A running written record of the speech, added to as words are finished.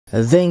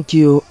Thank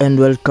you and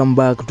welcome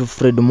back to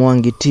Fred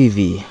Mwangi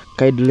TV.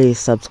 Kindly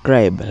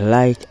subscribe,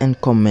 like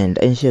and comment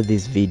and share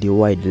this video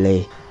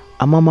widely.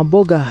 A Mama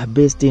Mboga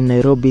based in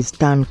Nairobi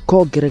stand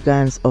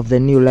congregants of the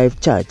New Life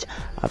Church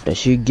after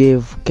she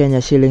gave Kenya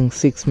shilling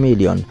 6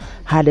 million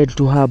handed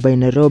to her by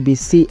Nairobi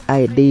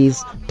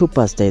CIDs to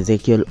Pastor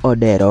Ezekiel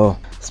Odero.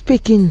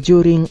 Speaking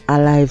during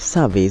a live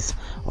service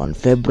on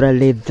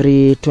February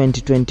 3,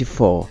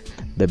 2024,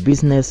 the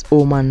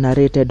businesswoman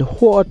narrated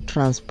what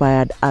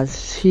transpired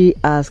as she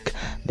asked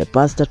the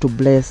pastor to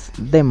bless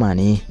the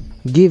money.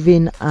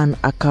 Giving an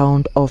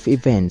account of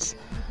events,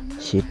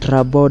 she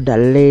troubled the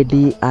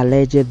lady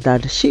alleged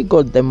that she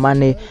got the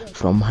money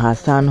from her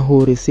son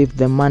who received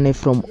the money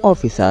from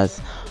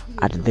officers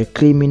at the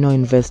Criminal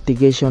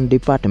Investigation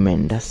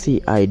Department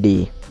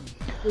 (CID).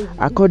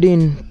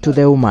 According to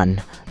the woman,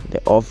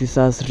 the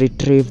officers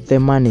retrieved the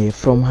money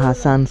from her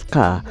son's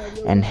car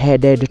and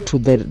headed to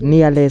the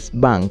nearest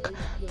bank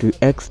to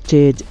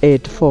exchange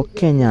it for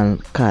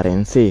Kenyan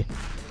currency.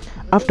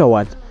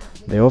 Afterwards,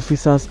 the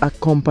officers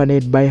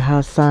accompanied by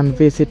her son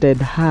visited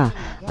her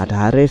at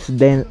her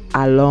residence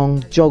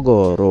along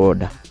Jogo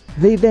Road.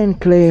 They then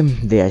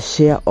claimed their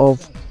share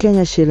of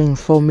Kenya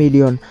shillings 4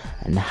 million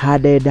and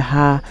handed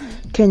her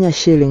Kenya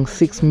shillings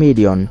 6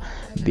 million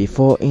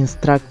before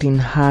instructing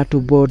her to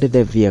board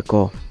the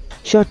vehicle.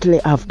 Shortly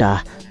after,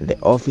 the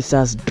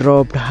officers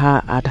dropped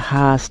her at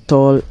her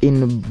stall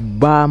in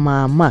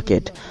Bama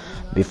Market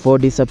before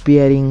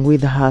disappearing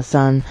with her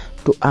son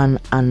to an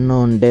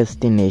unknown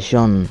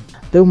destination.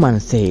 The woman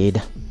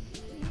said,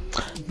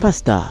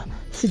 "Pastor,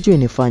 sijui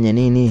nifanye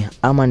nini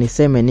ama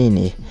niseme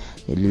nini.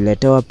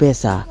 Nililetewa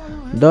pesa,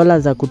 dola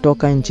za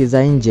kutoka nchi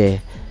za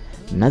nje,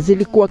 na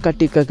zilikuwa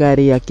katika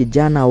gari ya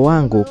kijana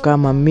wangu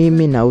kama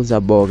mimi nauza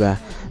mboga.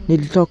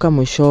 Nilitoka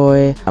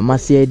mwishowe, ama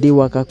CID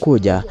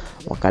wakakuja,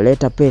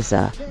 wakaleta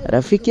pesa.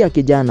 Rafiki ya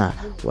kijana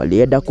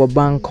walienda kwa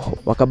bank,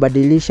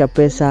 wakabadilisha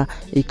pesa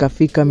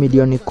ikafika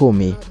milioni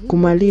 10.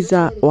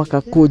 Kumaliza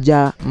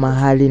wakakuja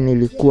mahali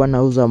nilikuwa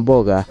nauza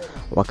mboga,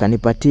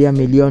 wakanipatia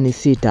milioni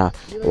 6,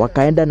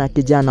 wakaenda na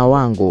kijana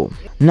wangu."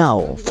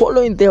 Now,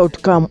 following the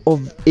outcome of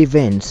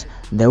events,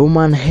 the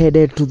woman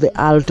headed to the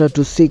altar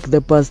to seek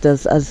the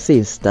pastor's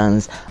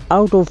assistance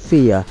out of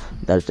fear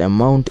that the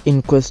amount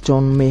in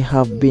question may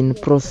have been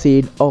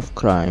proceeds of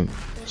crime.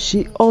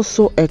 She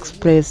also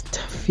expressed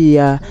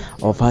fear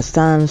of her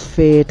son's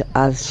fate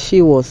as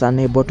she was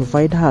unable to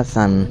find her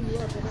son.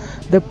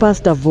 The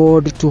pastor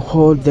vowed to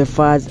hold the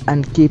funds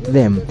and keep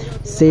them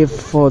safe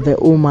for the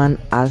woman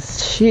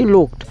as she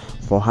looked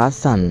for her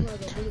son.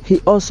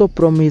 He also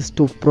promised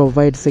to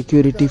provide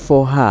security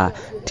for her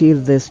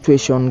till the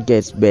situation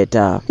gets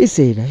better. He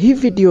said, "Hii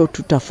video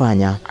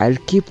tutafanya. I'll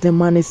keep the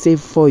money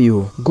safe for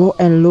you. Go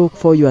and look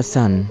for your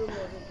son.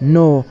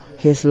 Know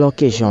his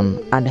location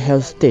and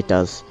health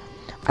status.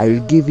 I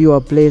will give you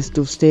a place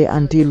to stay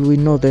until we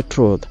know the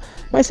truth.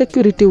 My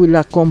security will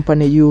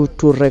accompany you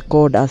to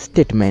record a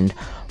statement.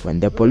 When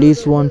the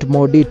police want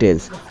more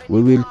details,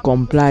 we will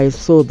comply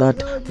so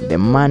that the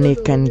money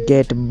can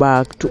get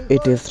back to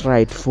its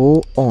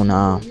rightful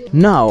owner."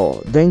 Now,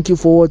 thank you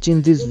for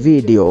watching this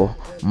video.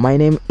 My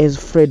name is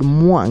Fred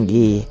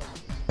Mwangi.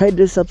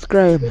 Kindly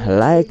subscribe,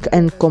 like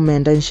and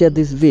comment and share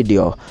this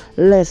video.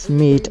 Let's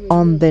meet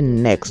on the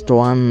next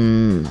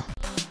one.